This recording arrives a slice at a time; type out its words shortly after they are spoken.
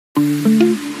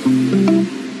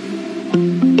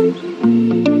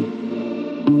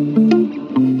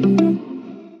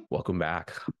Welcome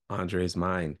back,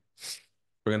 Ondresmind.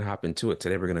 We're going to hop into it.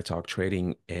 Today, we're going to talk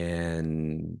trading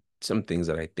and some things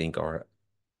that I think are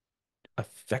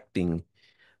affecting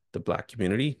the Black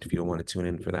community. If you don't want to tune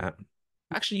in for that,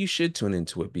 actually, you should tune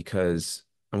into it because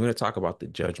I'm going to talk about the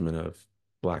judgment of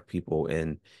Black people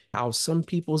and how some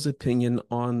people's opinion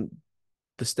on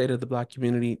the state of the Black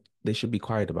community, they should be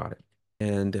quiet about it.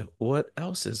 And what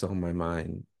else is on my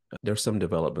mind? There's some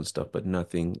development stuff, but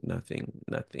nothing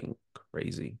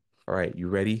crazy. All right, you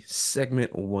ready?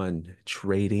 Segment one,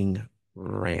 trading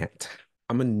rant.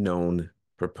 I'm a known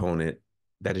proponent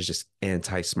that is just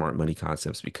anti-smart money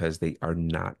concepts because they are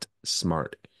not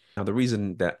smart. Now, the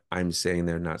reason that I'm saying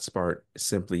they're not smart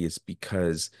simply is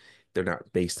because they're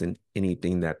not based in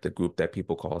anything that the group that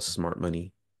people call smart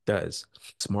money does.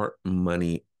 Smart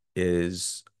money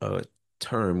is a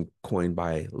term coined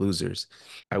by losers.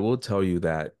 I will tell you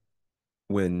that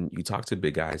when you talk to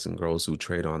big guys and girls who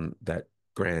trade on that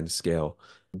grand scale,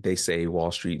 they say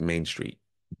Wall Street, Main Street,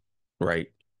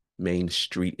 right? Main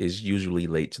Street is usually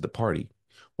late to the party.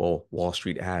 Well, Wall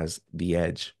Street has the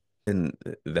edge, and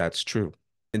that's true.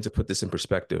 And to put this in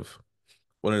perspective,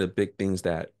 one of the big things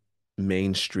that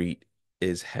Main Street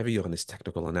is heavy on is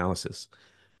technical analysis.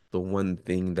 The one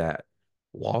thing that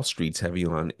Wall Street's heavy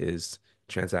on is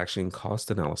transaction cost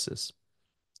analysis,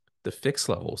 the fixed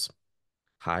levels,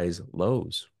 highs,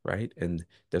 lows, right? And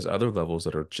there's other levels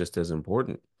that are just as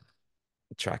important.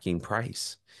 Tracking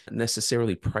price, not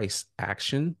necessarily price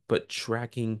action, but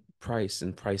tracking price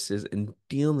and prices and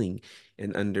dealing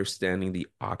and understanding the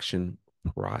auction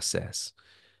process.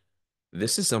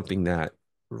 This is something that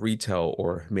retail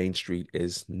or Main Street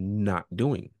is not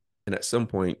doing. And at some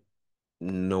point,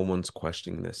 no one's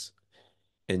questioning this.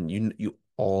 And you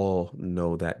all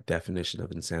know that definition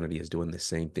of insanity is doing the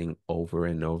same thing over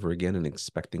and over again and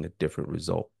expecting a different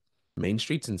result. Main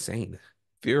Street's insane.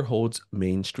 Fear holds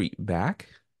Main Street back.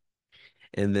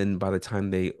 And then by the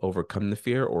time they overcome the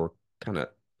fear or kind of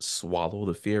swallow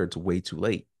the fear, it's way too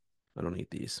late. I don't need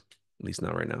these, at least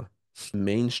not right now.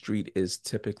 Main Street is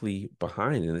typically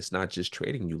behind, and it's not just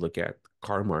trading. You look at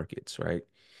car markets, right?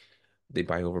 They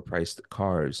buy overpriced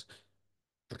cars.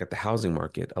 Look at the housing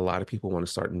market. A lot of people want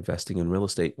to start investing in real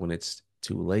estate when it's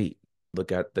too late.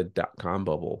 Look at the dot-com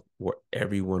bubble where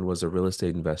everyone was a real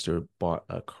estate investor, bought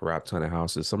a crap ton of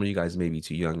houses. Some of you guys may be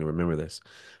too young to remember this,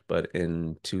 but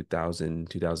in 2000,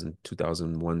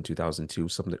 2002,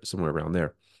 somewhere around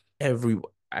there, every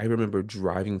I remember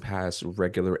driving past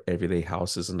regular everyday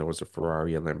houses and there was a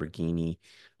Ferrari, a Lamborghini,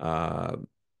 uh,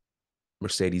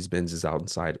 Mercedes Benzes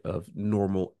outside of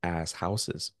normal ass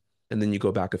houses. And then you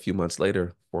go back a few months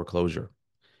later, foreclosure.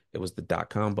 It was the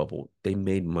dot-com bubble. They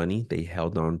made money. They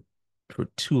held on for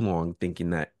too long,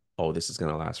 thinking that, oh, this is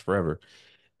going to last forever.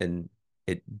 And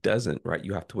it doesn't, right?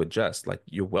 You have to adjust. Like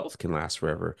your wealth can last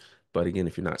forever. But again,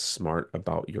 if you're not smart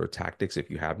about your tactics,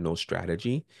 if you have no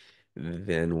strategy,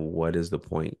 then what is the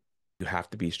point? You have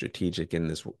to be strategic in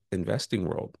this investing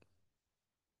world.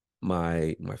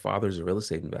 My father's a real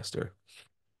estate investor,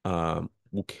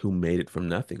 who made it from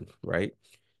nothing, right?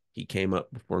 He came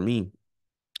up before me.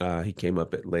 He came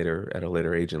up at a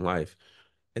later age in life.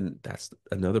 And that's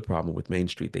another problem with Main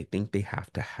Street. They think they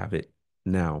have to have it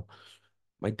now.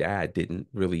 My dad didn't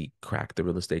really crack the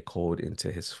real estate code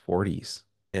into his 40s.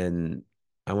 And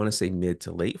I want to say mid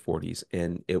to late 40s.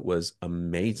 And it was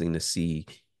amazing to see.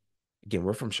 Again,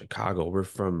 we're from Chicago. We're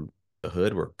from the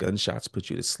hood where gunshots put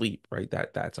you to sleep, right?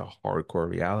 That's a hardcore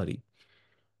reality.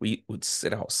 We would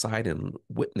sit outside and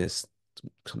witness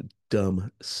some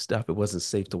dumb stuff. It wasn't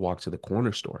safe to walk to the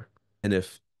corner store. And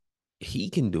if he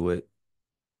can do it,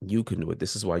 you can do it.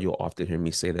 This is why you'll often hear me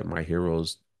say that my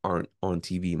heroes aren't on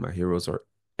TV. My heroes are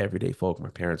everyday folk. My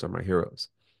parents are my heroes,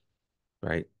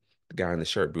 right? The guy in the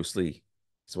shirt, Bruce Lee,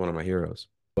 is one of my heroes.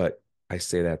 But I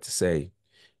say that to say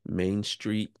Main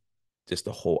Street, just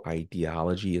the whole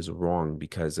ideology is wrong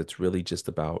because it's really just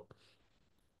about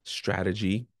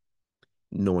strategy,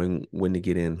 knowing when to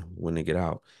get in, when to get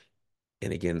out.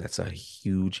 And again, that's a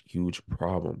huge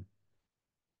problem.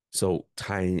 So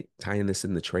tying this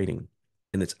in the trading,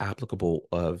 and it's applicable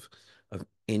of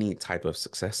any type of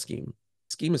success scheme.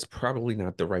 Scheme is probably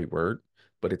not the right word,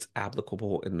 but it's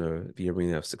applicable in the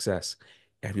arena of success.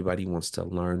 Everybody wants to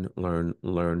learn,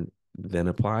 then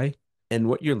apply. And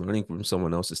what you're learning from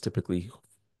someone else is typically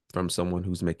from someone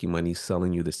who's making money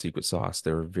selling you the secret sauce.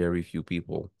 There are very few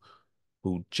people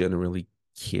who generally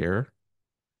care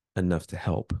enough to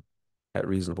help at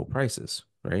reasonable prices,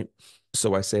 right?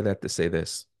 So I say that to say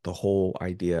this, the whole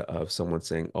idea of someone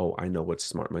saying, "Oh, I know what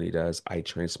smart money does. I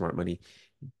train smart money."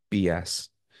 BS,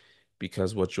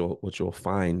 because what you'll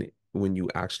find when you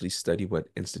actually study what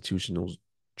institutional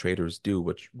traders do,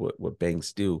 what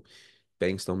banks do,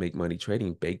 banks don't make money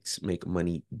trading, banks make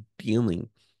money dealing.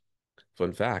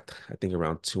 Fun fact, I think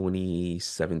around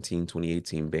 2017,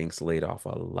 2018, banks laid off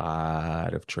a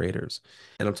lot of traders.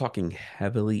 And I'm talking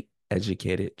heavily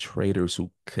educated traders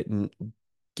who couldn't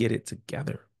get it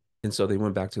together. And so they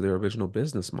went back to their original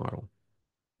business model,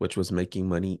 which was making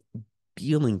money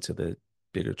dealing to the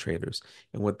bigger traders.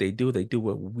 And what they do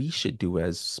what we should do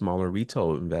as smaller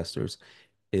retail investors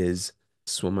is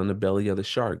swim on the belly of the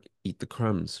shark, eat the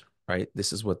crumbs, right?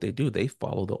 This is what they do. They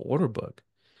follow the order book.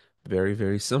 Very,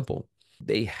 very simple.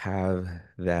 They have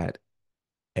that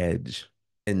edge.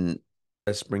 And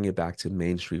let's bring it back to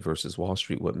Main Street versus Wall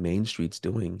Street. What Main Street's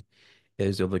doing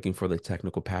is they're looking for the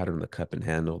technical pattern, the cup and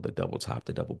handle, the double top,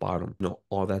 the double bottom.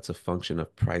 All that's a function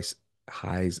of price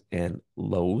highs and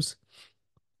lows.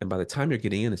 And by the time you're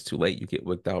getting in, it's too late. You get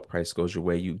wigged out, price goes your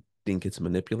way. You think it's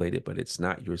manipulated, but it's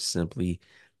not. You're simply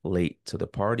late to the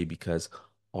party because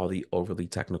all the overly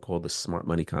technical, the smart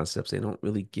money concepts, they don't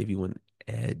really give you an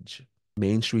edge.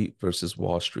 Main Street versus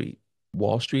Wall Street.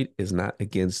 Wall Street is not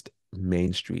against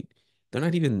Main Street. They're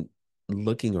not even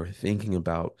looking or thinking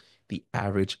about the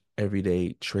average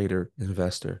everyday trader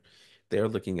investor. They're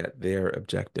looking at their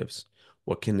objectives.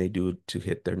 What can they do to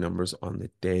hit their numbers on the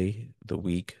day, the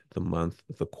week, the month,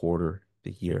 the quarter,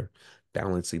 the year,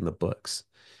 balancing the books?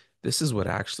 This is what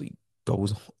actually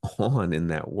goes on in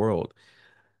that world.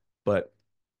 But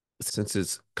since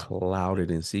it's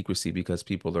clouded in secrecy because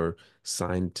people are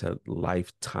signed to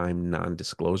lifetime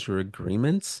non-disclosure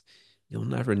agreements, you'll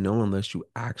never know unless you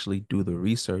actually do the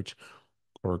research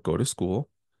or go to school,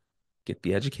 get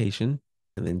the education,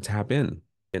 and then tap in.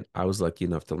 And I was lucky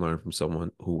enough to learn from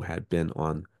someone who had been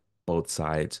on both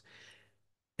sides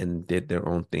and did their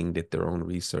own thing, did their own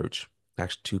research.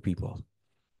 Actually, two people,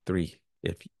 three,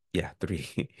 if yeah,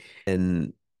 three.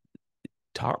 And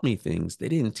taught me things. They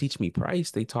didn't teach me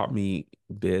price. They taught me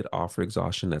bid offer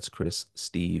exhaustion. That's Chris,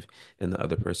 Steve, and the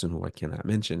other person who I cannot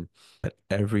mention. But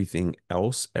everything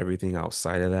else, everything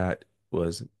outside of that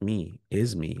was me,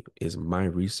 is my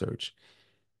research.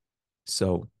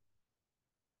 So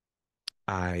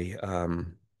I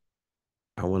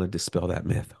want to dispel that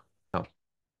myth. Now,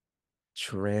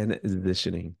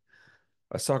 transitioning.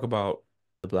 Let's talk about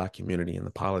the Black community and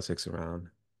the politics around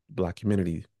Black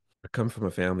community. I come from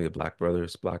a family of Black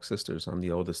brothers, Black sisters. I'm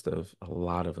the oldest of a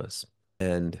lot of us.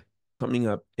 And coming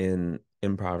up in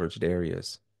impoverished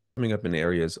areas, coming up in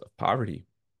areas of poverty,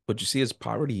 what you see as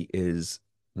poverty is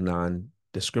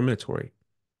non-discriminatory.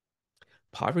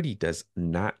 Poverty does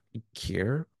not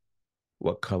care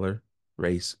what color,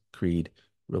 race, creed,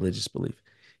 religious belief.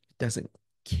 It doesn't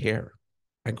care.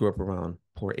 I grew up around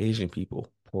poor Asian people,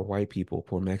 poor white people,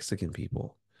 poor Mexican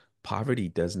people. Poverty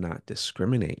does not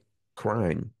discriminate.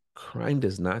 Crime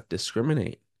does not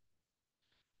discriminate.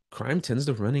 Crime tends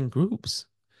to run in groups.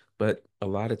 But a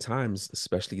lot of times,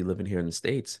 especially living here in the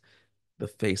States, the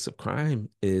face of crime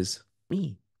is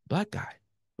me, Black guy,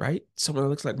 right? Someone that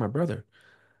looks like my brother,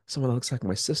 someone that looks like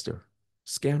my sister,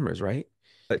 scammers, right?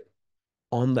 But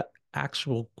on the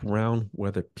actual ground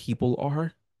where the people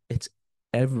are, it's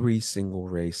every single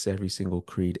race, every single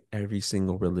creed, every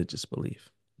single religious belief.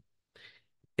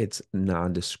 It's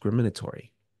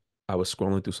non-discriminatory. I was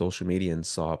scrolling through social media and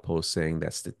saw a post saying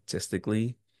that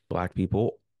statistically, Black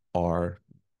people are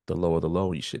the low of the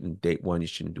low. You shouldn't date one, you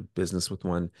shouldn't do business with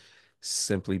one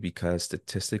simply because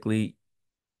statistically,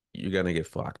 you're gonna get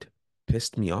fucked.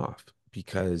 Pissed me off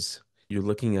because you're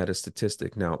looking at a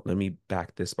statistic. Now, let me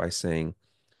back this by saying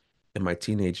in my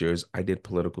teenage years, I did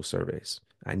political surveys.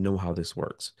 I know how this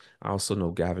works. I also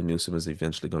know Gavin Newsom is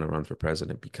eventually going to run for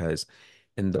president because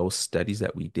in those studies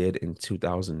that we did in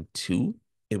 2002,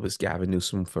 it was Gavin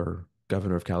Newsom for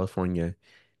governor of California.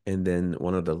 And then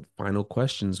one of the final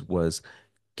questions was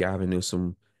Gavin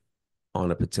Newsom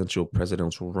on a potential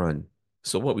presidential run.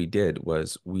 So what we did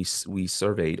was we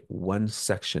surveyed one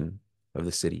section of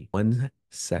the city, one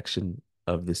section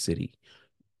of the city,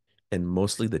 and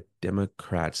mostly the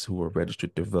Democrats who were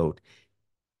registered to vote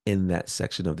in that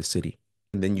section of the city.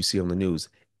 And then you see on the news,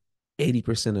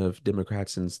 80% of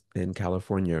Democrats in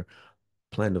California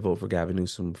plan to vote for Gavin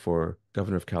Newsom for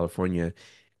governor of California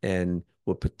and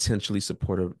will potentially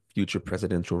support a future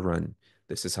presidential run.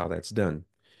 This is how that's done.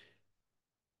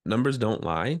 Numbers don't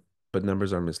lie, but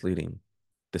numbers are misleading.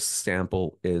 The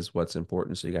sample is what's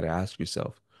important. So you got to ask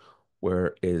yourself,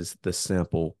 where is the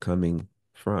sample coming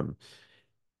from?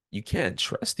 You can't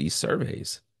trust these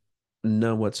surveys.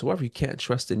 None whatsoever. You can't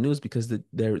trust the news because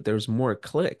there's more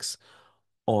clicks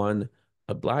on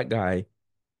a Black guy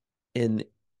in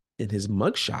in his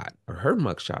mugshot or her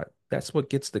mugshot. That's what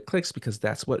gets the clicks because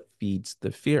that's what feeds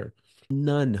the fear.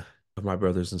 None of my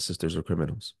brothers and sisters are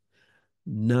criminals.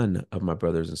 None of my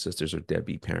brothers and sisters are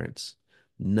deadbeat parents.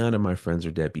 None of my friends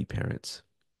are deadbeat parents.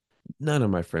 None of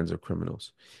my friends are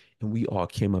criminals. And we all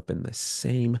came up in the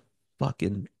same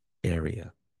fucking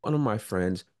area. One of my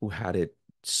friends who had it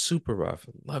super rough,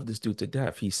 loved this dude to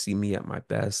death. He's seen me at my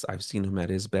best. I've seen him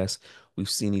at his best. We've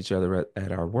seen each other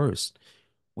at our worst.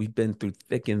 We've been through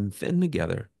thick and thin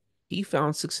together. He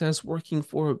found success working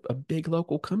for a big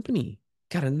local company,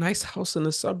 got a nice house in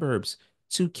the suburbs,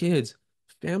 two kids,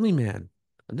 family man.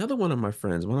 Another one of my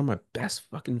friends, one of my best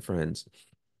fucking friends,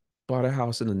 bought a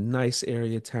house in a nice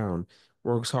area town,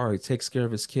 works hard, takes care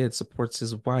of his kids, supports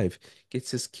his wife,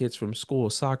 gets his kids from school,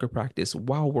 soccer practice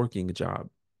while working a job,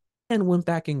 and went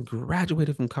back and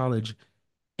graduated from college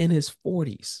in his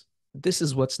 40s. This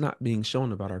is what's not being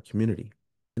shown about our community.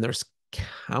 And there's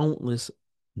countless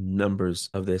numbers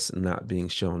of this not being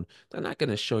shown. They're not going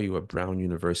to show you a Brown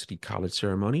University college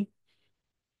ceremony.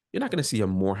 You're not going to see a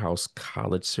Morehouse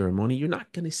college ceremony. You're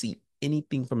not going to see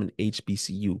anything from an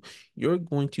HBCU. You're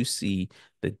going to see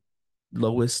the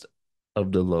lowest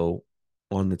of the low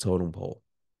on the totem pole.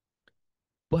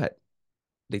 But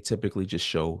they typically just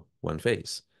show one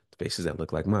face, faces that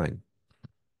look like mine.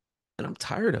 And I'm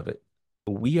tired of it.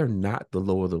 We are not the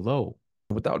low of the low.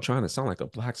 Without trying to sound like a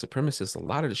black supremacist, a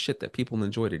lot of the shit that people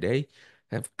enjoy today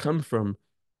have come from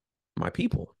my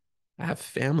people. I have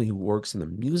family who works in the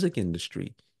music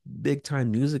industry, big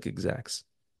time music execs.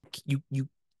 You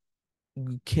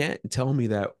can't tell me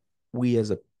that we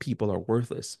as a people are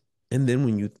worthless. And then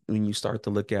when you start to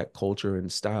look at culture and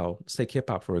style, let's take hip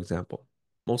hop for example.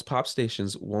 Most pop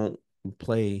stations won't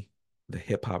play the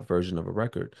hip hop version of a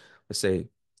record. Let's say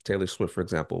Taylor Swift, for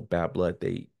example, Bad Blood.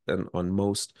 They and on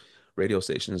most radio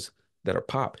stations that are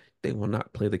pop, they will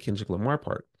not play the Kendrick Lamar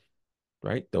part,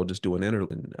 right? They'll just do an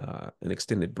interlude, an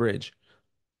extended bridge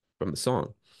from the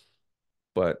song.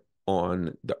 But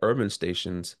on the urban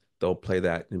stations, they'll play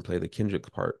that and play the Kendrick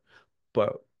part.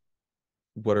 But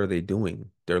what are they doing?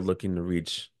 They're looking to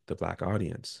reach the black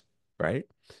audience, right?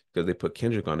 Because they put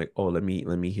Kendrick on it. Oh, let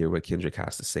me hear what Kendrick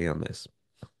has to say on this.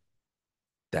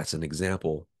 That's an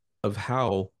example of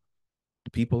how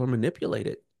people are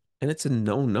manipulated. And it's a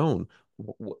known known.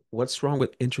 What's wrong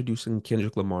with introducing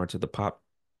Kendrick Lamar to the pop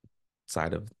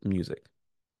side of music?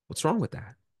 What's wrong with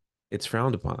that? It's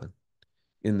frowned upon.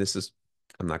 And this is,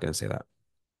 I'm not going to say that.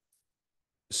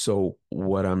 So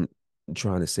what I'm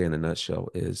trying to say in a nutshell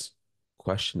is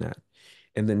question that.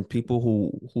 And then people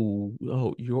who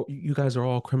oh you guys are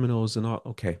all criminals and all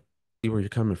okay, see where you're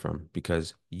coming from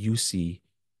because you see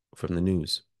from the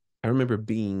news. I remember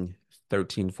being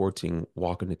 13, 14,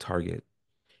 walking to Target,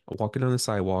 walking on the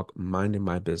sidewalk, minding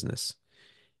my business.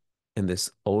 And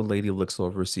this old lady looks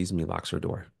over, sees me, locks her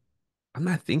door. I'm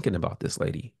not thinking about this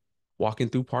lady. Walking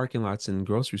through parking lots and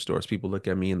grocery stores, people look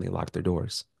at me and they lock their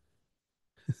doors.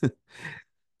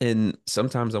 And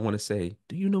sometimes I want to say,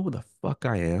 do you know who the fuck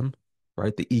I am?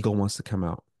 Right? The ego wants to come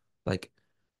out. Like,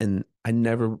 and I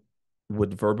never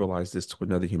would verbalize this to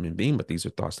another human being, but these are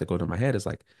thoughts that go to my head. It's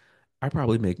like, I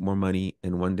probably make more money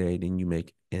in one day than you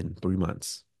make in 3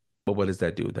 months. But what does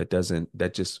that do?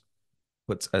 That just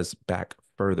puts us back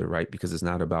further, right? Because it's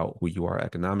not about who you are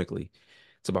economically,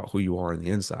 it's about who you are on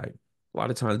the inside. A lot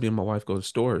of times, me and my wife go to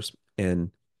stores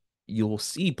and you'll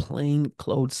see plain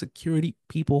clothes security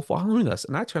people following us.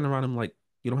 And I turn around and I'm like,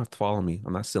 you don't have to follow me.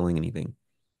 I'm not selling anything.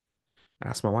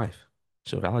 Ask my wife.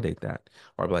 She'll validate that.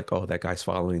 Or I'll be like, oh, that guy's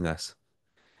following us.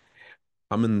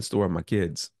 I'm in the store with my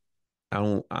kids. I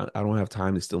don't have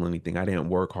time to steal anything. I didn't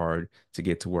work hard to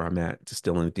get to where I'm at to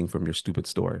steal anything from your stupid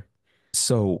store.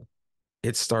 So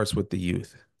it starts with the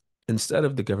youth. Instead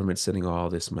of the government sending all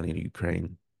this money to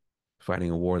Ukraine, fighting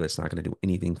a war that's not going to do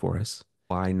anything for us,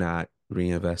 why not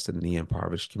reinvest in the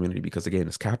impoverished community? Because again,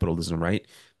 it's capitalism, right?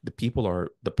 The people are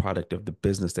the product of the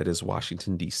business that is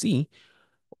Washington, D.C.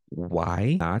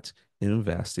 Why not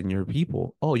invest in your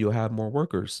people? Oh, you'll have more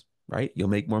workers, right? You'll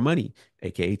make more money,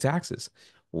 aka taxes.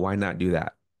 Why not do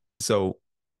that? So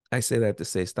I say that to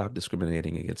say stop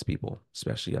discriminating against people,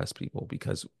 especially us people,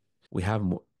 because we have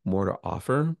more to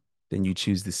offer than you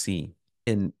choose to see.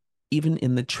 And even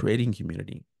in the trading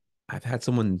community, I've had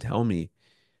someone tell me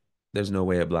there's no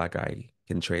way a black guy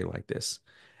can trade like this.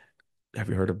 Have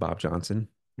you heard of Bob Johnson,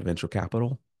 venture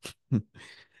capital?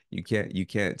 You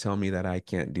can't tell me that I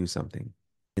can't do something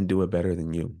and do it better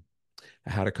than you.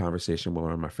 I had a conversation with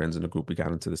one of my friends in the group. We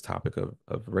got into this topic of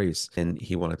race, and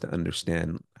he wanted to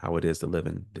understand how it is to live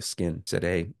in the skin. Said,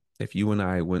 hey, if you and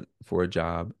I went for a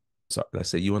job, so let's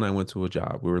say you and I went to a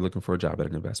job, we were looking for a job at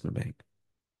an investment bank.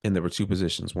 And there were two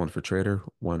positions, one for trader,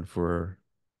 one for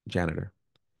janitor.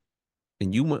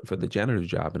 And you went for the janitor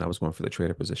job, and I was going for the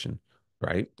trader position,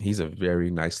 right? He's a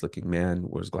very nice looking man,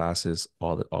 wears glasses,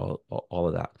 all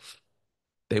of that.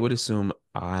 They would assume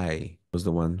I was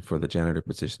the one for the janitor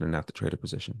position and not the trader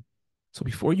position. So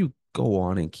before you go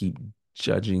on and keep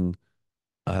judging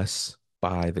us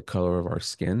by the color of our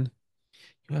skin,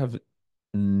 you have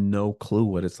no clue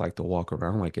what it's like to walk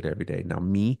around like it every day. Now,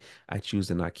 me, I choose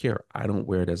to not care. I don't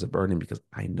wear it as a burden because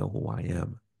I know who I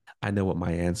am. I know what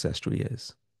my ancestry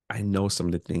is. I know some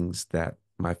of the things that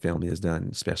my family has done,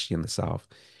 especially in the South.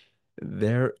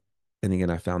 There, and again,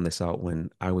 I found this out when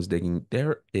I was digging.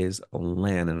 There is a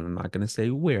land, and I'm not going to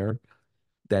say where,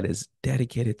 that is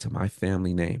dedicated to my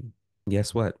family name.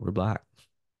 Guess what? We're black.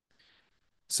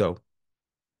 So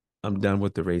I'm done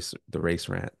with the race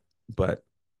rant, but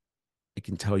I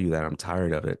can tell you that I'm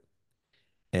tired of it.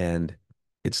 And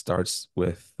it starts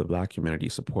with the black community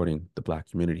supporting the black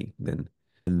community. And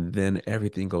then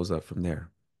everything goes up from there.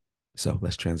 So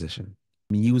let's transition.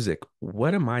 Music.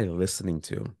 What am I listening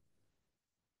to?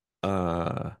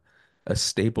 Uh, a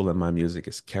staple in my music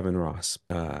is Kevin Ross.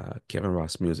 Kevin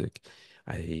Ross music.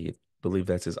 I believe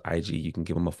that's his IG. You can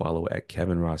give him a follow at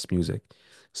Kevin Ross Music.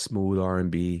 Smooth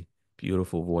R&B,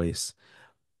 beautiful voice.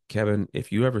 Kevin,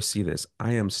 if you ever see this,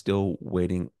 I am still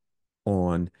waiting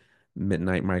on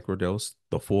Midnight Microdose,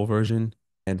 the full version,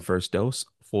 and First Dose,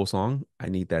 full song. I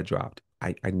need that dropped.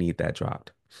 I need that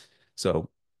dropped. So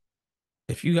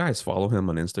if you guys follow him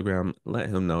on Instagram, let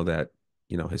him know that,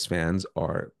 his fans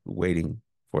are waiting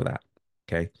for that.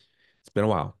 Okay. It's been a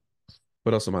while.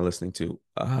 What else am I listening to?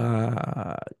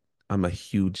 I'm a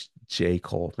huge J.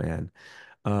 Cole fan.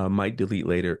 Might Delete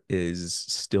Later is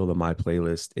still in my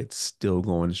playlist. It's still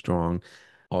going strong.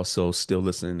 Also, still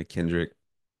listening to Kendrick.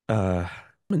 Uh, him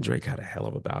and Drake had a hell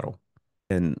of a battle.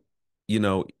 And, you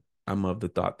know, I'm of the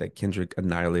thought that Kendrick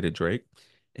annihilated Drake,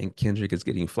 and Kendrick is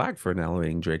getting flack for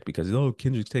annihilating Drake because, oh,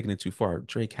 Kendrick's taking it too far.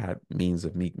 Drake had memes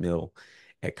of Meek Mill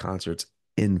at concerts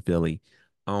in Philly.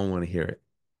 I don't want to hear it.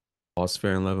 All's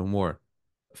Fair in Love and War.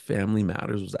 Family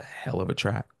Matters was a hell of a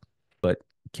track, but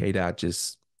K Dot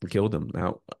just killed him.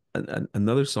 Now,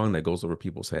 another song that goes over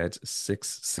people's heads,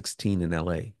 616 in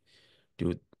LA.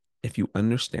 Dude, if you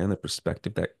understand the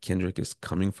perspective that Kendrick is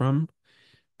coming from,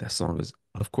 that song is,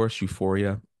 of course,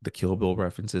 Euphoria, the Kill Bill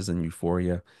references in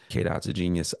Euphoria. K Dot's a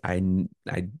genius. I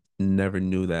never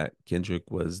knew that Kendrick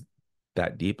was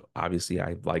that deep. Obviously,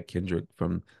 I like Kendrick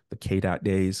from the K Dot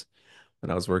days. When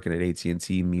I was working at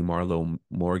AT&T, me, Marlo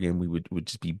Morgan, we would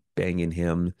just be banging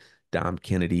him, Dom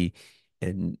Kennedy,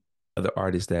 and other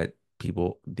artists that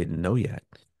people didn't know yet.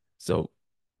 So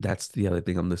that's the other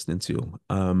thing I'm listening to.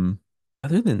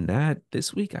 Other than that,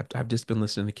 this week I've just been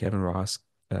listening to Kevin Ross,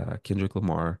 Kendrick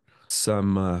Lamar,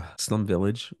 some Slum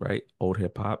Village, right? Old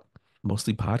hip hop,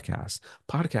 mostly podcasts.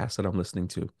 Podcasts that I'm listening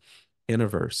to.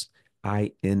 Innerverse,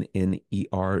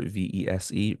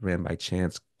 Innerverse, ran by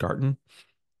Chance Garton.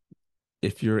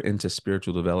 If you're into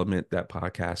spiritual development, that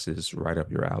podcast is right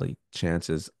up your alley. Chance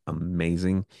is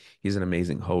amazing. He's an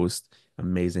amazing host,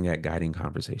 amazing at guiding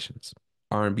conversations.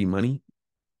 R&B Money.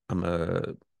 I'm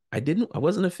a I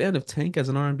wasn't a fan of Tank as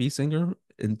an R&B singer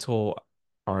until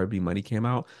R&B Money came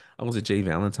out. I was a Jay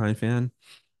Valentine fan.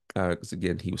 Because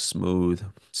again, he was smooth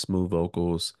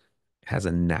vocals, has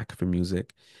a knack for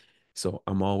music. So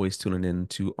I'm always tuning in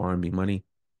to R&B Money.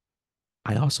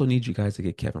 I also need you guys to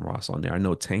get Kevin Ross on there. I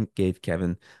know Tank gave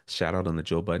Kevin a shout out on the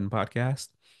Joe Budden podcast.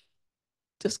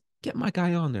 Just get my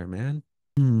guy on there, man.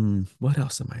 What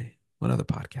else am I? What other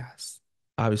podcasts?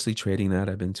 Obviously, Trading That.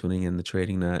 I've been tuning in the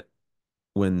Trading That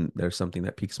when there's something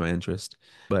that piques my interest.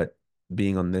 But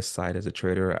being on this side as a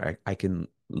trader, I can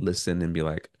listen and be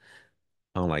like,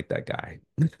 I don't like that guy.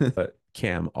 But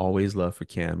Cam, always love for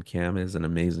Cam. Cam is an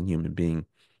amazing human being.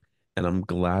 And I'm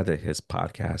glad that his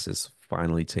podcast is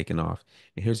finally taken off.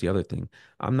 And here's the other thing.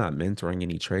 I'm not mentoring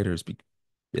any traders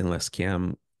unless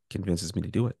Cam convinces me to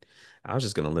do it. I was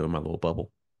just going to live in my little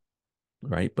bubble,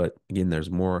 right? But again, there's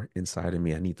more inside of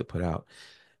me I need to put out.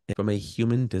 And from a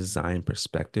human design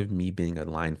perspective, me being a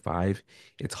line five,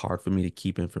 it's hard for me to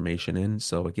keep information in.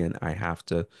 So again, I have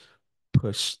to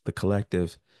push the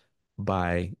collective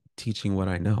by teaching what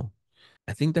I know.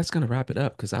 I think that's going to wrap it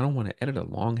up because I don't want to edit a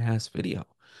long ass video.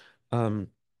 Um,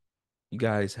 You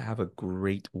guys have a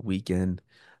great weekend.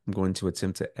 I'm going to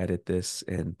attempt to edit this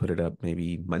and put it up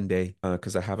maybe Monday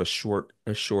because I have a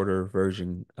shorter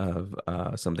version of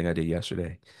something I did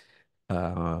yesterday.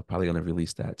 Probably gonna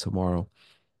release that tomorrow.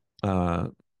 Uh,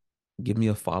 Give me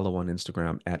a follow on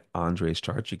Instagram at Andres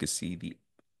Charts. You can see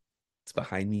it's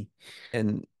behind me,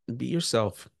 and be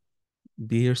yourself.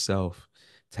 Be yourself.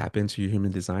 Tap into your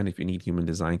human design. If you need human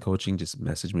design coaching, just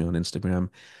message me on Instagram.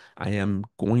 I am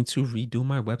going to redo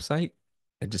my website.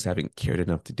 I just haven't cared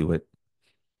enough to do it.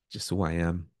 Just who I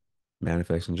am,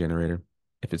 manifesting generator.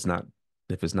 If it's not,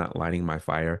 if it's not lighting my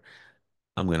fire,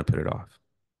 I'm gonna put it off.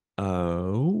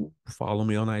 Follow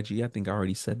me on IG. I think I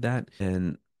already said that.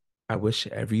 And I wish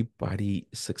everybody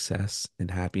success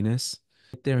and happiness.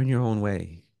 Get there in your own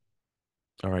way.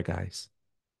 All right, guys.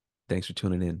 Thanks for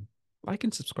tuning in. Like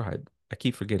and subscribe. I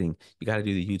keep forgetting you got to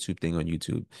do the YouTube thing on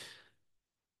YouTube.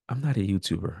 I'm not a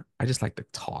YouTuber. I just like to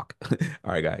talk.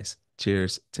 All right, guys.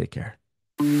 Cheers. Take care.